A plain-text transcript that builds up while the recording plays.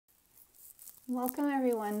Welcome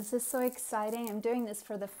everyone. This is so exciting. I'm doing this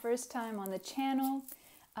for the first time on the channel.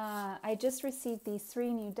 I just received these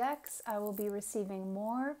 3 new decks. I will be receiving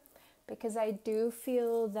more because I do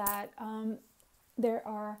feel that there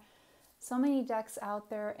are so many decks out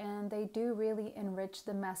there and they do really enrich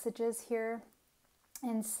the messages here.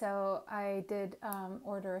 And so I did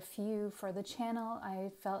order a few for the channel.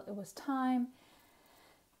 I felt it was time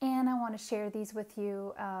and I want to share these with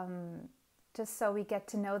you. Just so we get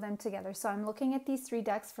to know them together. So I'm looking at these 3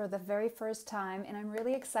 decks for the very first time and I'm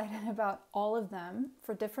really excited about all of them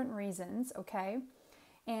for different reasons, okay?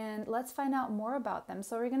 And let's find out more about them.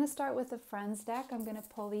 So we're going to start with the Friends deck. I'm going to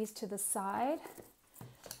pull these to the side.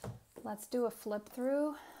 Let's do a flip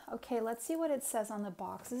through. Okay, let's see what it says on the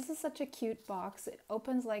box. This is such a cute box. It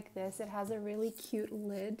opens like this. It has a really cute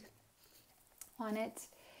lid on it.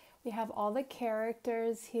 We have all the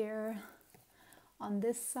characters here. On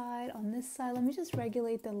this side, let me just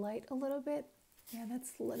regulate the light a little bit. Yeah,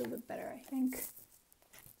 that's a little bit better, I think.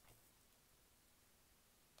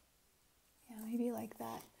 Yeah, maybe like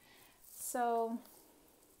that. So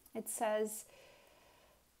it says,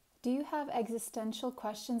 do you have existential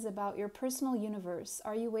questions about your personal universe?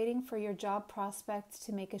 Are you waiting for your job prospects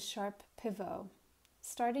to make a sharp pivot?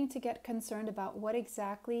 Starting to get concerned about what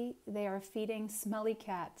exactly they are feeding smelly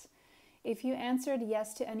cat? If you answered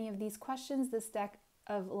yes to any of these questions, this deck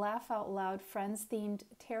of laugh out loud friends themed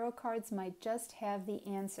tarot cards might just have the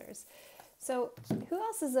answers. So who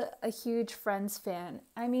else is a huge Friends fan?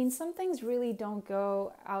 I mean, some things really don't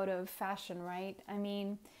go out of fashion, right? I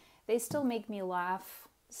mean, they still make me laugh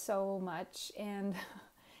so much, and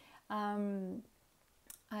I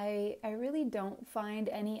really don't find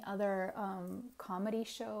any other comedy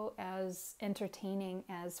show as entertaining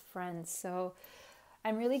as Friends. So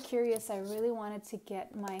I'm really curious. I really wanted to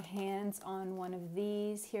get my hands on one of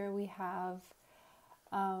these. Here we have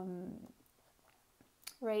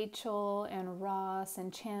Rachel and Ross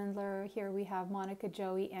and Chandler. Here we have Monica,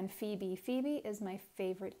 Joey, and Phoebe. Phoebe is my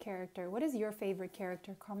favorite character. What is your favorite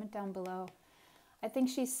character? Comment down below. I think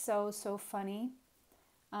she's so funny.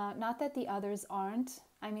 Not that the others aren't.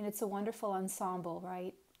 I mean, it's a wonderful ensemble,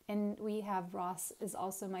 right? And we have Ross is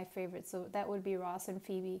also my favorite. So that would be Ross and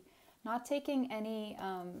Phoebe. Not taking any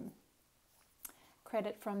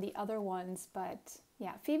credit from the other ones, but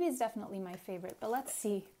yeah, Phoebe is definitely my favorite. But let's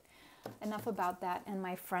see. Enough about that and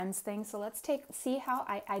my Friends thing. So let's see how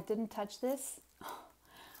I didn't touch this.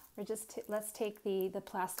 Or just let's take the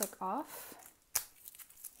plastic off.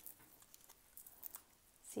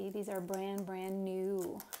 See, these are brand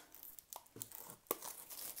new.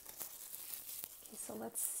 Okay, so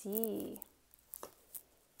let's see.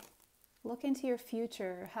 Look into your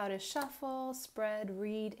future, how to shuffle, spread,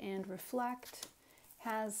 read, and reflect.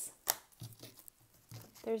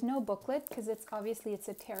 There's no booklet because it's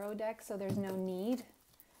a tarot deck, so there's no need.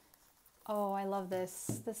 Oh, I love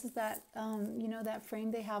this. This is that, you know, that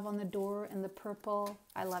frame they have on the door in the purple.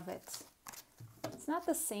 I love it. It's not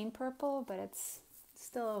the same purple, but it's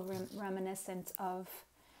still reminiscent of.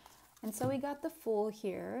 And so we got the Fool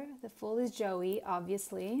here. The Fool is Joey,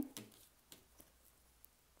 obviously.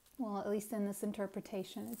 Well, at least in this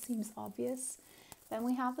interpretation, it seems obvious. Then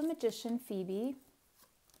we have the Magician, Phoebe.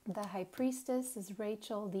 The High Priestess is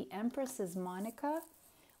Rachel. The Empress is Monica.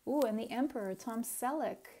 Ooh, and the Emperor, Tom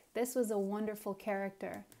Selleck. This was a wonderful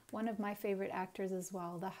character. One of my favorite actors as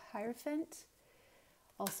well. The Hierophant,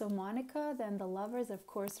 also Monica. Then the Lovers, of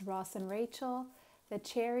course, Ross and Rachel. The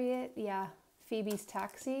Chariot, yeah, Phoebe's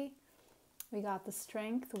Taxi. We got the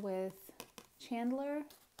Strength with Chandler.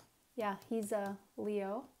 Yeah, he's a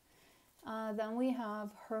Leo. Then we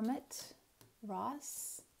have Hermit,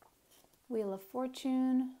 Ross. Wheel of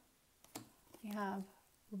Fortune. We have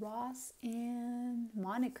Ross and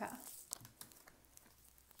Monica.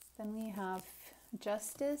 Then we have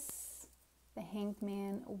Justice. The Hanged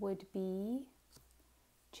Man would be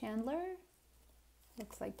Chandler.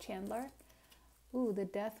 Looks like Chandler. Ooh, the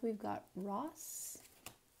Death, we've got Ross.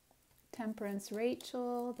 Temperance,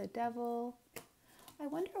 Rachel. The Devil. I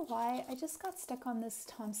wonder why I just got stuck on this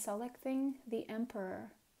Tom Selleck thing. The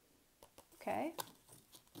Emperor. Okay.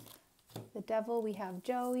 The Devil, we have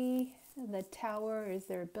Joey. The Tower is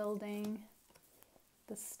their building.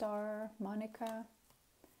 The Star, Monica.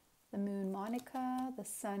 The Moon, Monica. The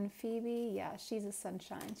Sun, Phoebe. Yeah, she's a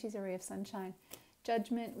sunshine. She's a ray of sunshine.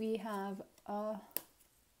 Judgment, we have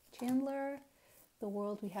Chandler. The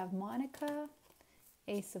World, we have Monica.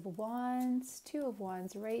 Ace of Wands. 2 of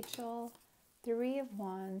Wands, Rachel. 3 of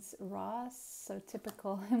Wands, Ross. So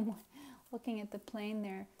typical. I'm looking at the plane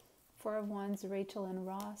there. 4 of Wands, Rachel and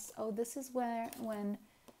Ross. Oh, this is when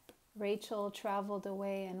Rachel traveled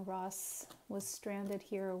away and Ross was stranded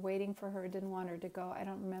here waiting for her, didn't want her to go. I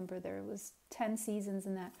don't remember. There was 10 seasons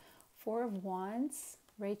in that. 4 of Wands,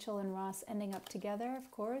 Rachel and Ross ending up together, of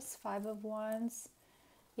course. 5 of Wands.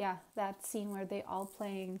 Yeah, that scene where they all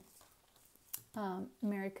playing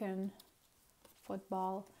American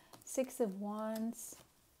football. 6 of Wands,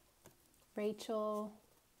 Rachel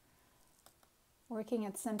working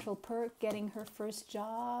at Central Perk, getting her first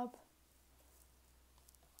job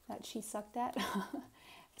that she sucked at.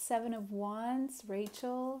 7 of Wands,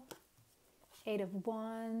 Rachel. 8 of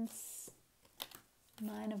Wands.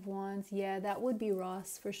 9 of Wands. Yeah, that would be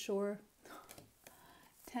Ross for sure.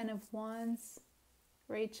 10 of Wands,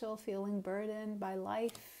 Rachel feeling burdened by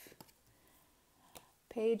life.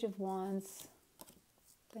 Page of Wands.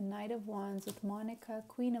 The Knight of Wands with Monica.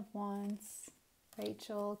 Queen of Wands,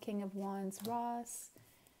 Rachel. King of Wands, Ross.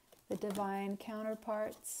 The divine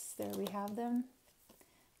counterparts. There we have them.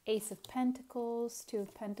 Ace of Pentacles, 2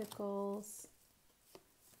 of Pentacles,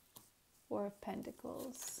 4 of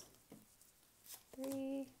Pentacles,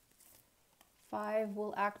 3, 5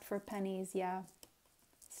 will act for pennies, yeah.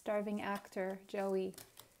 Starving actor, Joey.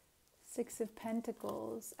 6 of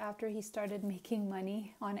Pentacles, after he started making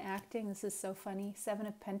money on acting, this is so funny. 7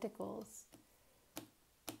 of Pentacles,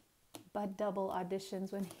 but double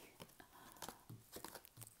auditions when he...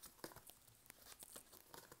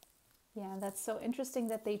 Yeah, that's so interesting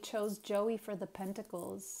that they chose Joey for the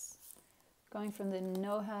Pentacles. Going from the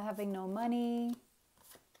having no money,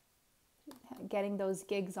 getting those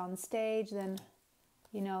gigs on stage, then,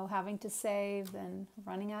 you know, having to save, then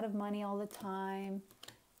running out of money all the time,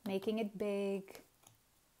 making it big.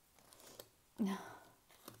 10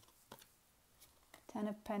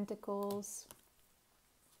 of Pentacles.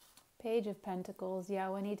 Page of Pentacles. Yeah,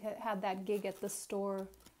 when he had that gig at the store,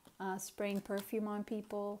 spraying perfume on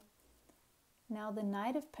people. Now the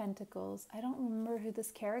Knight of Pentacles, I don't remember who this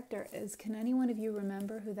character is. Can any one of you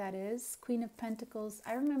remember who that is? Queen of Pentacles,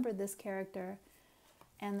 I remember this character.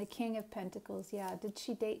 And the King of Pentacles, yeah, did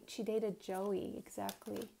she date? She dated Joey,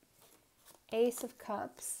 exactly. Ace of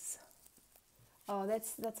Cups. Oh,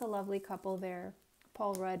 that's a lovely couple there.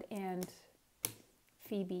 Paul Rudd and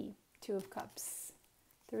Phoebe, 2 of Cups.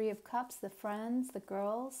 3 of Cups, the friends, the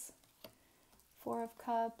girls. 4 of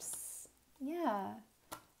Cups, yeah.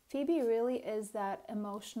 Phoebe really is that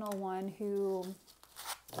emotional one who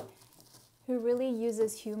really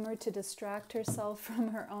uses humor to distract herself from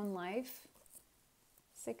her own life.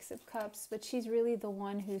 6 of Cups, but she's really the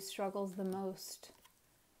one who struggles the most.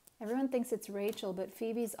 Everyone thinks it's Rachel, but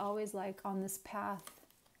Phoebe's always like on this path.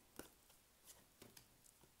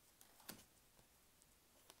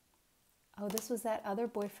 Oh, this was that other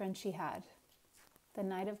boyfriend she had. The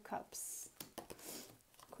Knight of Cups.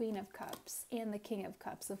 Queen of Cups and the King of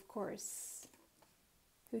Cups, of course,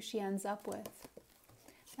 who she ends up with.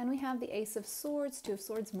 And we have the Ace of Swords, 2 of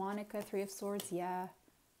Swords, Monica, 3 of Swords, yeah.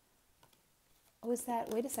 Oh, is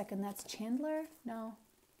that, wait a second, that's Chandler? No,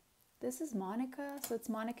 this is Monica, so it's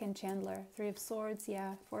Monica and Chandler. 3 of Swords,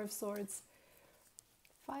 yeah, 4 of Swords,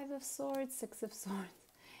 5 of Swords, 6 of Swords.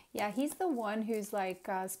 Yeah, he's the one who's like,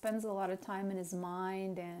 spends a lot of time in his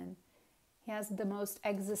mind, and he has the most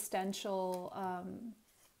existential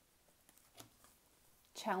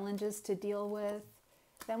challenges to deal with.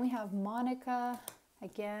 Then we have Monica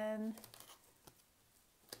again.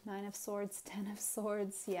 9 of Swords, 10 of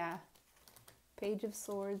Swords, yeah. Page of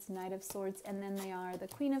Swords, Knight of Swords, and then they are the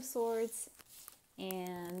Queen of Swords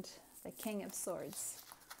and the King of Swords.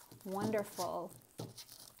 Wonderful.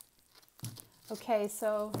 Okay,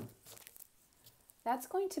 so that's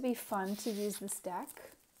going to be fun to use this deck.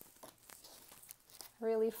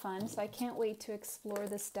 Really fun. So I can't wait to explore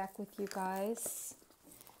this deck with you guys.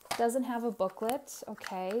 Doesn't have a booklet,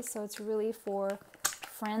 okay, so it's really for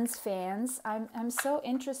friends, fans. I'm so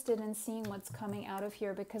interested in seeing what's coming out of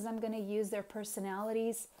here because I'm going to use their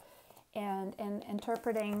personalities and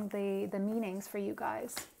interpreting the meanings for you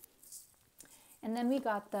guys. And then we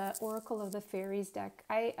got the Oracle of the Fairies deck.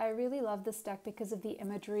 I really love this deck because of the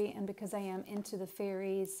imagery and because I am into the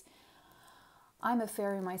fairies. I'm a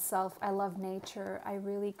fairy myself. I love nature. I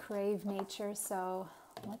really crave nature, so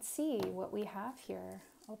let's see what we have here.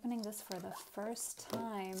 Opening this for the first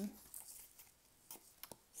time.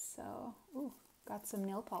 So, ooh, got some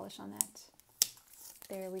nail polish on that.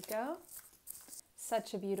 There we go.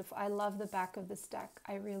 Such a beautiful, I love the back of this deck.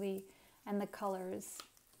 I really, and the colors.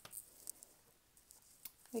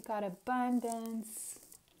 We got abundance,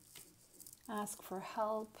 ask for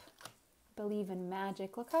help, believe in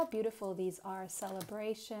magic. Look how beautiful these are.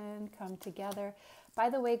 Celebration, come together. By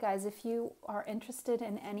the way, guys, if you are interested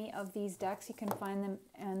in any of these decks, you can find them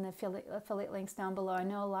in the affiliate links down below. I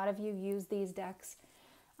know a lot of you use these decks.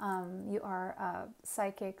 You are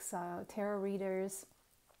psychics, tarot readers,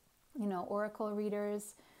 you know, oracle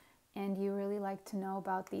readers, and you really like to know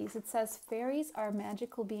about these. It says, fairies are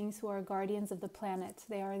magical beings who are guardians of the planet.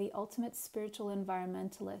 They are the ultimate spiritual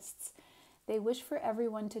environmentalists. They wish for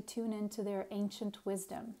everyone to tune into their ancient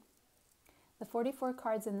wisdom. The 44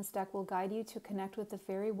 cards in this deck will guide you to connect with the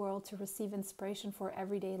fairy world to receive inspiration for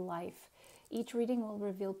everyday life. Each reading will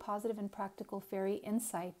reveal positive and practical fairy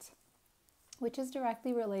insight, which is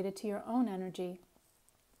directly related to your own energy.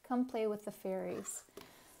 Come play with the fairies.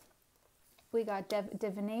 We got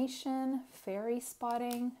divination, fairy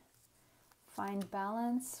spotting, find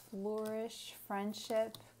balance, flourish,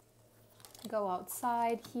 friendship, go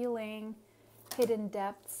outside, healing, hidden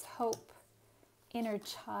depths, hope, inner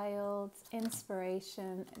child,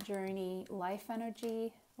 inspiration, journey, life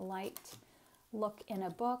energy, light, look in a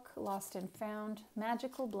book, lost and found,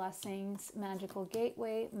 magical blessings, magical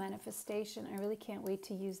gateway, manifestation. I really can't wait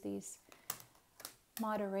to use these.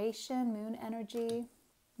 Moderation, moon energy,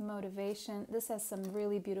 motivation. This has some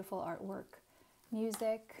really beautiful artwork.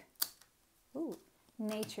 Music, ooh,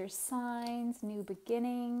 nature signs, new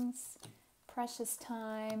beginnings, precious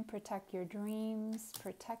time, protect your dreams,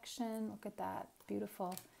 protection. Look at that,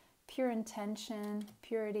 beautiful. Pure intention,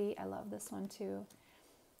 purity. I love this one too.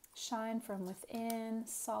 Shine from within,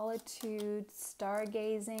 solitude,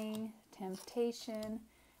 stargazing, temptation,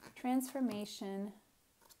 transformation,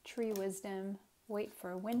 tree wisdom, wait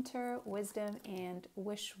for winter, wisdom, and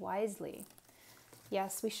wish wisely.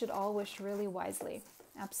 Yes, we should all wish really wisely.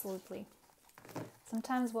 Absolutely.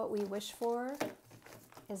 Sometimes what we wish for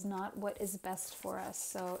is not what is best for us,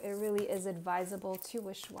 so it really is advisable to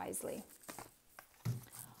wish wisely.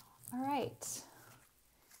 All right.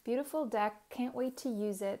 Beautiful deck. Can't wait to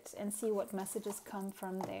use it and see what messages come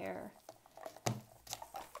from there.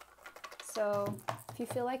 So if you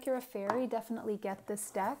feel like you're a fairy, definitely get this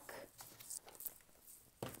deck.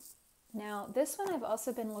 Now, this one I've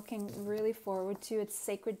also been looking really forward to. It's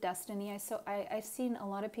Sacred Destiny. I've seen a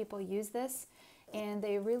lot of people use this, and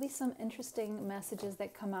there are really some interesting messages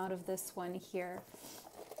that come out of this one here.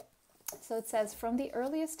 So it says, from the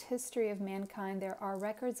earliest history of mankind, there are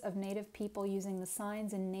records of native people using the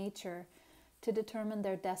signs in nature to determine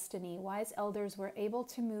their destiny. Wise elders were able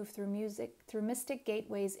to move through mystic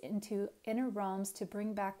gateways into inner realms to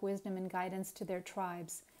bring back wisdom and guidance to their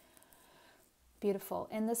tribes. Beautiful.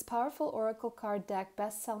 In this powerful oracle card deck,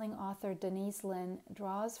 best-selling author Denise Linn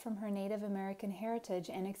draws from her Native American heritage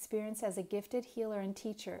and experience as a gifted healer and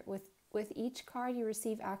teacher. With each card, you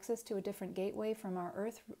receive access to a different gateway from our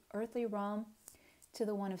earthly realm to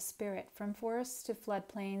the one of spirit, from forests to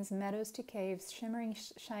floodplains, meadows to caves, shimmering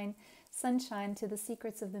sunshine to the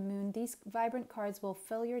secrets of the moon. These vibrant cards will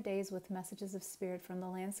fill your days with messages of spirit from the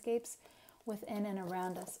landscapes within and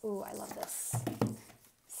around us. Ooh, I love this.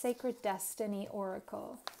 Sacred Destiny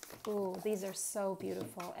Oracle. Ooh, these are so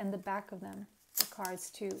beautiful. And the back of them, the cards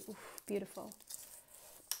too. Ooh, beautiful.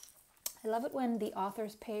 I love it when the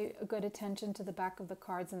authors pay good attention to the back of the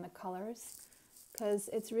cards and the colors, because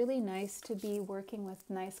it's really nice to be working with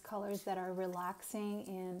nice colors that are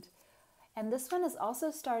relaxing. And this one is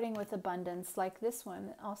also starting with abundance, like this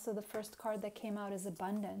one. Also, the first card that came out is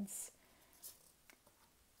abundance.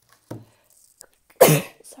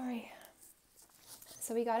 Sorry.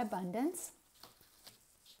 So we got abundance.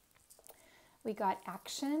 We got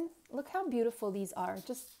action. Look how beautiful these are.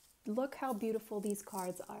 Just look how beautiful these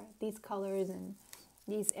cards are. These colors and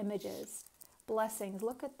these images. Blessings.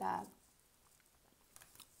 Look at that.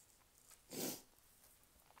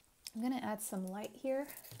 I'm going to add some light here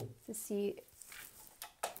to see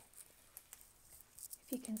if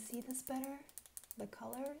you can see this better. The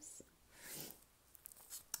colors.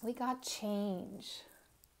 We got change.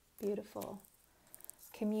 Beautiful.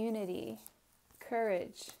 Community,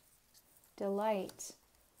 courage, delight,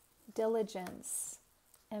 diligence,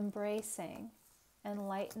 embracing,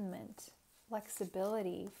 enlightenment,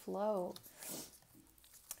 flexibility, flow,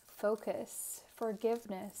 focus,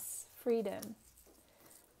 forgiveness, freedom,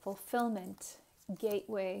 fulfillment,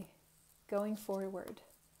 gateway, going forward,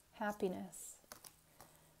 happiness,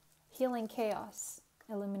 healing chaos,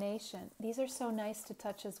 illumination. These are so nice to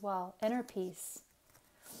touch as well. Inner peace,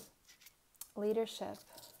 leadership.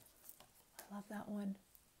 I love that one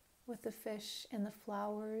with the fish and the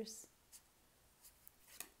flowers.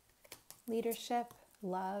 Leadership,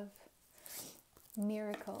 love,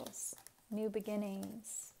 miracles, new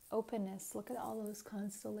beginnings, openness. Look at all those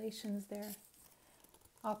constellations there.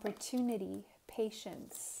 Opportunity,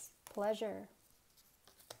 patience, pleasure,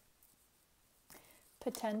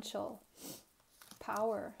 potential,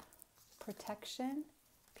 power, protection,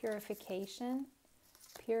 purification,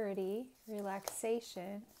 purity,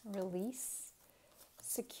 relaxation, release,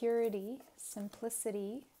 security,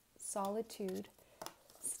 simplicity, solitude,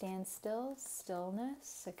 standstill, stillness,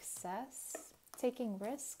 success, taking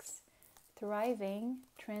risks, thriving,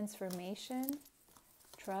 transformation,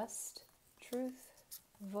 trust, truth,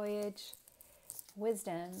 voyage,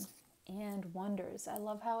 wisdom, and wonders. I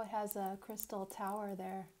love how it has a crystal tower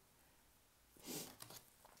there.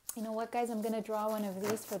 You know what, guys? I'm going to draw one of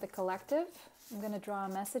these for the collective. I'm going to draw a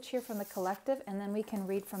message here from the collective, and then we can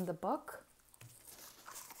read from the book.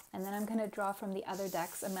 And then I'm going to draw from the other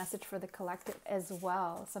decks a message for the collective as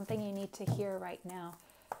well. Something you need to hear right now.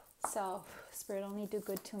 So, Spirit, only do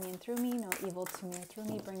good to me and through me, no evil to me or through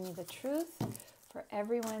me. Bring me the truth for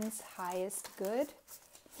everyone's highest good.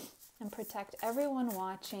 And protect everyone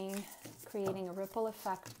watching, creating a ripple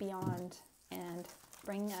effect beyond, and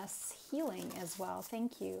bring us healing as well.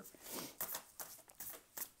 Thank you.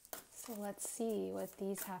 So let's see what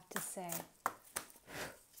these have to say.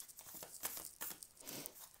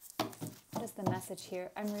 What is the message here?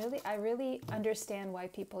 I really understand why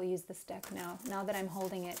people use this deck now. Now that I'm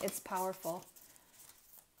holding it, it's powerful.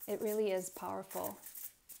 It really is powerful.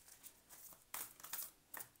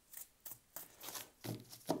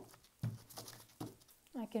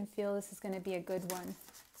 I can feel this is going to be a good one.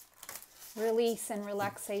 Release and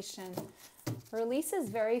relaxation. Release is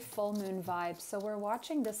very full moon vibes. So we're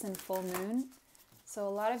watching this in full moon. So a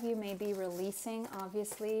lot of you may be releasing,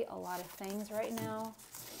 obviously, a lot of things right now.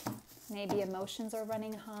 Maybe emotions are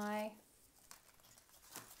running high.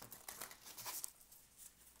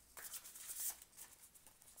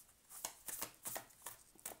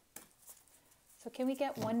 So can we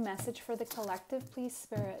get one message for the collective, please,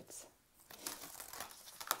 Spirit?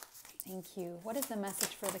 Thank you. What is the message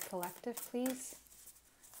for the collective, please?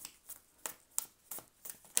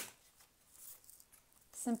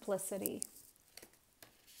 Simplicity.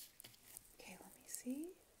 Okay, let me see.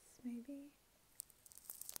 Maybe.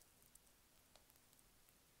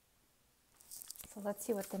 So let's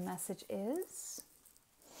see what the message is.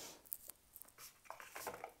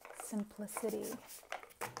 Simplicity.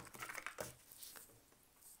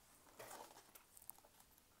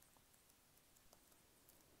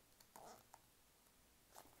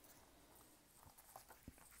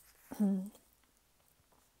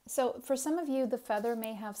 So for some of you, the feather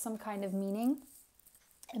may have some kind of meaning.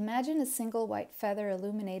 Imagine a single white feather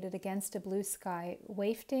illuminated against a blue sky,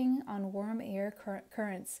 wafting on warm air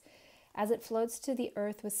currents as it floats to the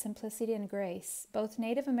earth with simplicity and grace. Both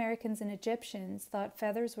Native Americans and Egyptians thought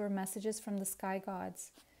feathers were messages from the sky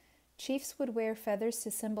gods. Chiefs would wear feathers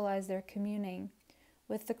to symbolize their communing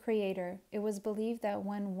with the Creator. It was believed that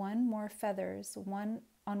when one more feathers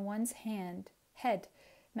on one's head,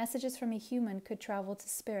 messages from a human could travel to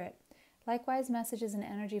spirit. Likewise, messages and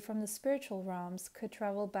energy from the spiritual realms could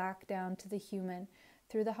travel back down to the human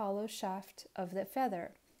through the hollow shaft of the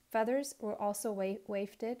feather. Feathers were also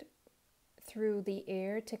wafted through the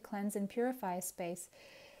air to cleanse and purify space.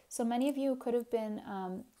 So many of you could have been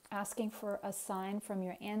asking for a sign from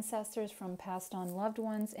your ancestors, from passed on loved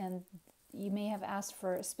ones, and you may have asked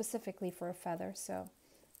specifically for a feather. So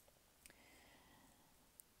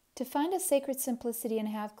to find a sacred simplicity and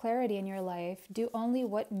have clarity in your life, do only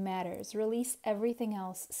what matters. Release everything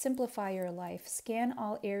else. Simplify your life. Scan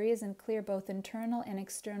all areas and clear both internal and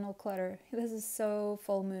external clutter. This is so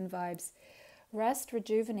full moon vibes. Rest,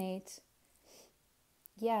 rejuvenate.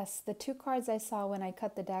 Yes, the two cards I saw when I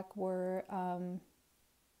cut the deck were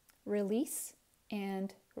release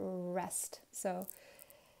and rest.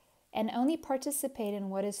 And only participate in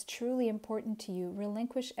what is truly important to you.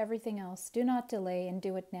 Relinquish everything else. Do not delay and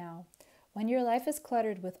do it now. When your life is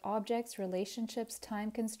cluttered with objects, relationships,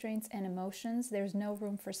 time constraints, and emotions, there's no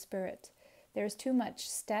room for spirit. There's too much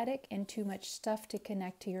static and too much stuff to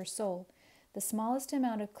connect to your soul. The smallest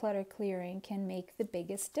amount of clutter clearing can make the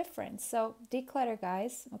biggest difference. So declutter,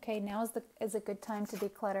 guys. Okay, now is a good time to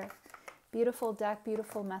declutter. Beautiful deck,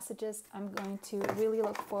 beautiful messages. I'm going to really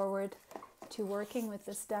look forward to working with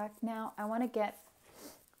this deck. Now I want to get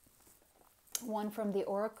one from the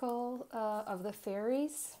Oracle of the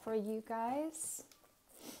Fairies for you guys.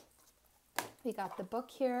 We got the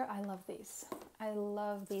book here. I love these. I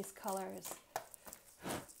love these colors.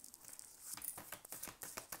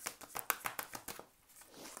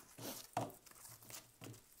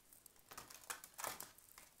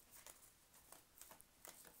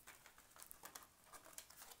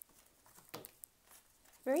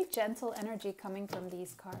 Very gentle energy coming from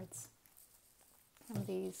these cards, from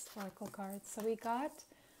these oracle cards. So we got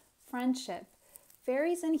friendship.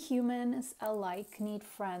 Fairies and humans alike need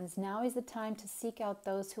friends. Now is the time to seek out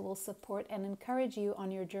those who will support and encourage you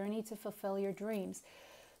on your journey to fulfill your dreams.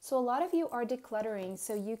 So a lot of you are decluttering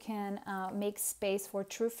so you can make space for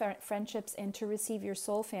true friendships and to receive your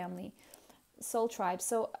soul family, soul tribe.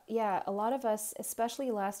 So yeah, a lot of us,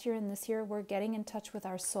 especially last year and this year, we're getting in touch with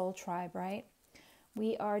our soul tribe, right?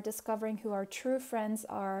 We are discovering who our true friends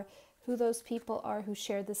are, who those people are who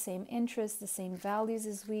share the same interests, the same values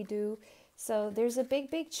as we do. So there's a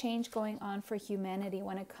big change going on for humanity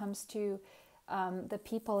when it comes to the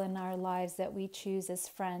people in our lives that we choose as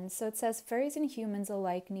friends. So it says fairies and humans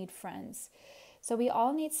alike need friends. So we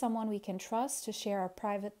all need someone we can trust to share our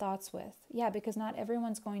private thoughts with. Yeah, because not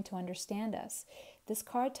everyone's going to understand us. This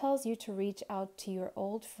card tells you to reach out to your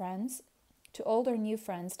old friends, to old or new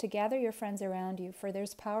friends, to gather your friends around you, for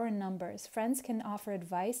there's power in numbers. Friends can offer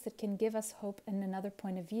advice that can give us hope and another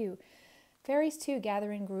point of view. Fairies too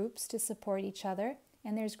gather in groups to support each other,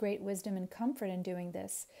 and there's great wisdom and comfort in doing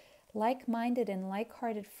this. Like-minded and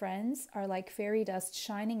like-hearted friends are like fairy dust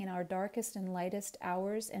shining in our darkest and lightest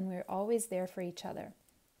hours, and we're always there for each other.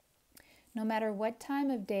 No matter what time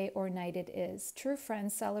of day or night it is, true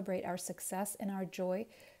friends celebrate our success and our joy,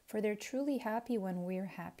 for they're truly happy when we're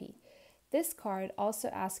happy. This card is also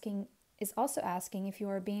asking if you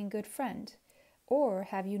are being a good friend. Or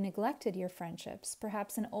have you neglected your friendships?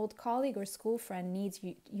 Perhaps an old colleague or school friend needs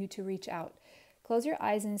you to reach out. Close your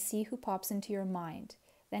eyes and see who pops into your mind.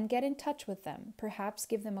 Then get in touch with them. Perhaps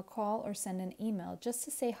give them a call or send an email just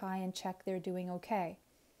to say hi and check they're doing okay.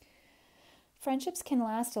 Friendships can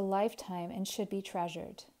last a lifetime and should be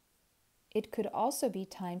treasured. It could also be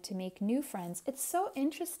time to make new friends. It's so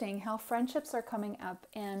interesting how friendships are coming up,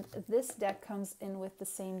 and this deck comes in with the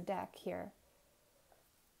same deck here.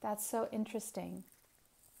 That's so interesting.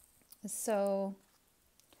 So,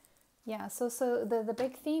 yeah, so the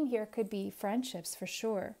big theme here could be friendships for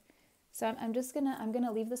sure. So I'm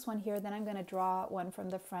gonna leave this one here, then I'm gonna draw one from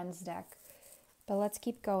the friends deck. But let's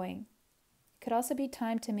keep going. It could also be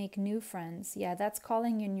time to make new friends. Yeah, that's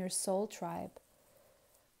calling in your soul tribe.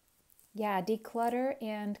 Yeah, declutter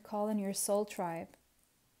and call in your soul tribe.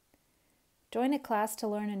 Join a class to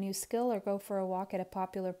learn a new skill or go for a walk at a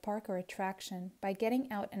popular park or attraction. By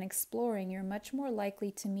getting out and exploring, you're much more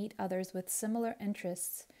likely to meet others with similar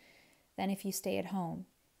interests than if you stay at home.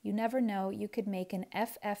 You never know, you could make an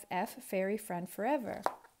FFF fairy friend forever.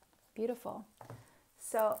 Beautiful.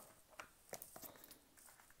 So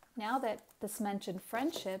now that this mentioned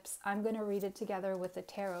friendships, I'm going to read it together with the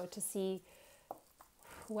tarot to see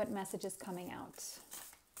what message is coming out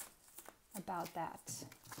about that.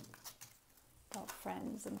 About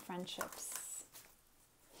friends and friendships.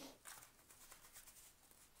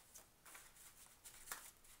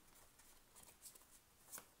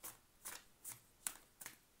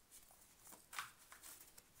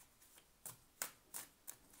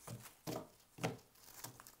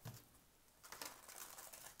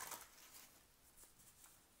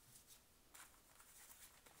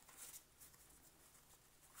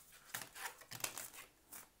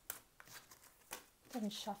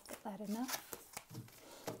 Didn't shuffle that enough.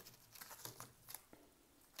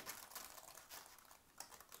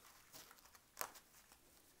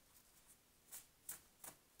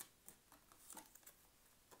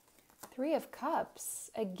 Three of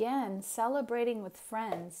Cups, again, celebrating with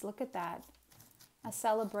friends. Look at that. A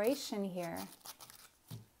celebration here.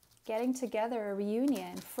 Getting together, a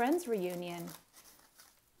reunion, friends reunion.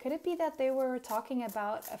 Could it be that they were talking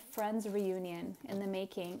about a friends reunion in the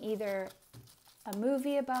making? Either a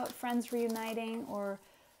movie about friends reuniting or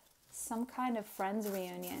some kind of friends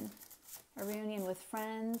reunion. A reunion with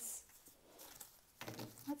friends.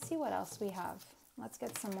 Let's see what else we have. Let's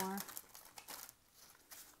get some more.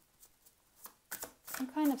 Some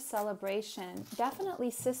kind of celebration. Definitely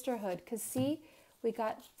sisterhood, because see, we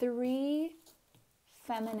got three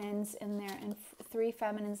feminines in there and three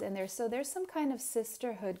feminines in there. So there's some kind of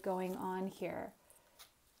sisterhood going on here.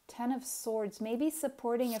 10 of Swords, maybe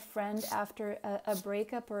supporting a friend after a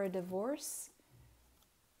breakup or a divorce.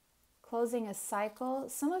 Closing a cycle.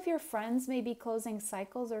 Some of your friends may be closing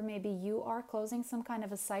cycles, or maybe you are closing some kind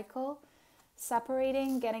of a cycle.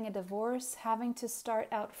 Separating, getting a divorce, having to start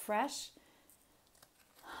out fresh.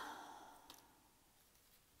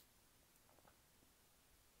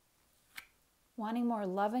 Wanting more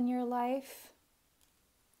love in your life.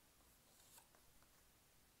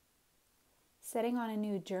 Setting on a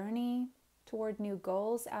new journey toward new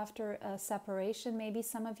goals after a separation. Maybe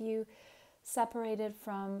some of you separated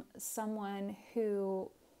from someone who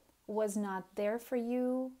was not there for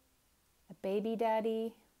you, a baby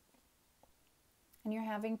daddy, and you're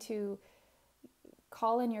having to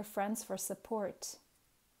call in your friends for support.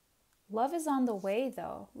 Love is on the way,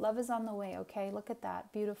 though. Love is on the way, okay? Look at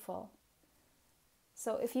that. Beautiful.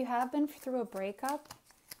 So if you have been through a breakup,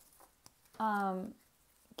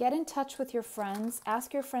 get in touch with your friends.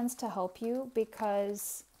 Ask your friends to help you,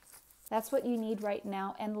 because that's what you need right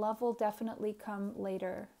now. And love will definitely come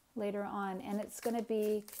later on. And it's going to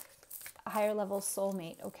be a higher level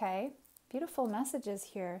soulmate, okay? Beautiful messages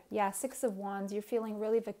here. Yeah, Six of Wands. You're feeling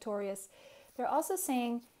really victorious. They're also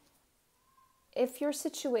saying, if your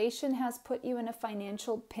situation has put you in a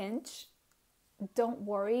financial pinch, don't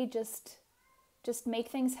worry. Just make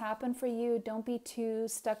things happen for you. Don't be too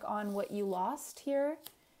stuck on what you lost here,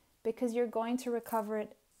 because you're going to recover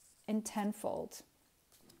it in tenfold.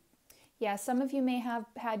 Yeah, some of you may have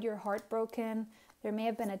had your heart broken. There may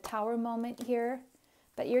have been a tower moment here,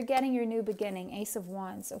 but you're getting your new beginning. Ace of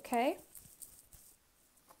Wands, okay?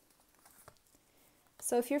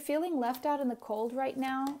 So if you're feeling left out in the cold right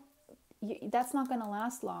now, that's not going to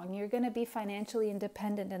last long. You're going to be financially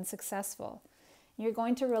independent and successful. You're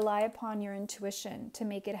going to rely upon your intuition to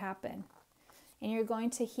make it happen. And you're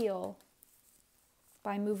going to heal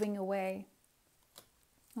by moving away.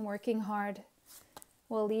 And working hard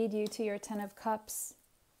will lead you to your 10 of Cups.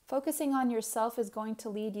 Focusing on yourself is going to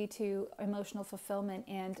lead you to emotional fulfillment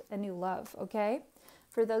and a new love, okay?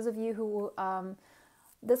 For those of you who,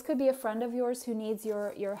 this could be a friend of yours who needs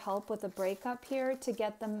your help with a breakup here to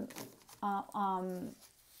get them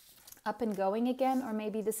up and going again, or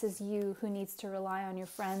maybe this is you who needs to rely on your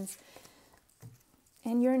friends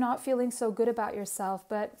and you're not feeling so good about yourself.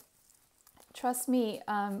 But trust me,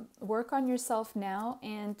 work on yourself now,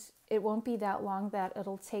 and it won't be that long that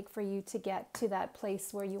it'll take for you to get to that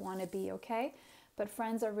place where you want to be, okay? But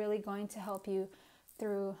friends are really going to help you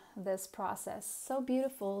through this process. So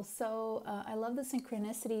beautiful. So I love the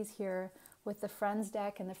synchronicities here with the Friends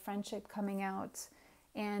deck and the friendship coming out.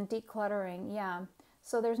 And decluttering, yeah.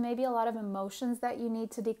 So there's maybe a lot of emotions that you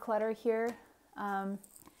need to declutter here.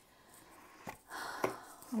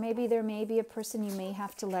 Maybe there may be a person you may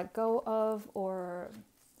have to let go of, or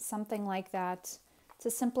something like that,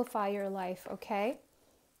 to simplify your life, okay?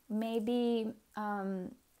 Maybe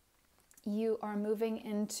you are moving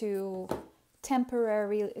into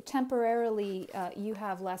temporarily you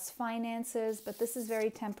have less finances, but this is very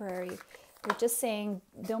temporary. They're just saying,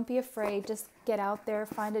 don't be afraid, just get out there,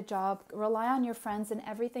 find a job, rely on your friends, and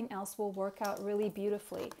everything else will work out really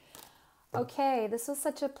beautifully. Okay, this was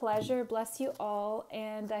such a pleasure. Bless you all,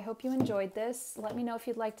 and I hope you enjoyed this. Let me know if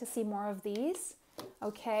you'd like to see more of these.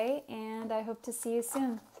 Okay, and I hope to see you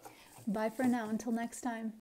soon. Bye for now, until next time.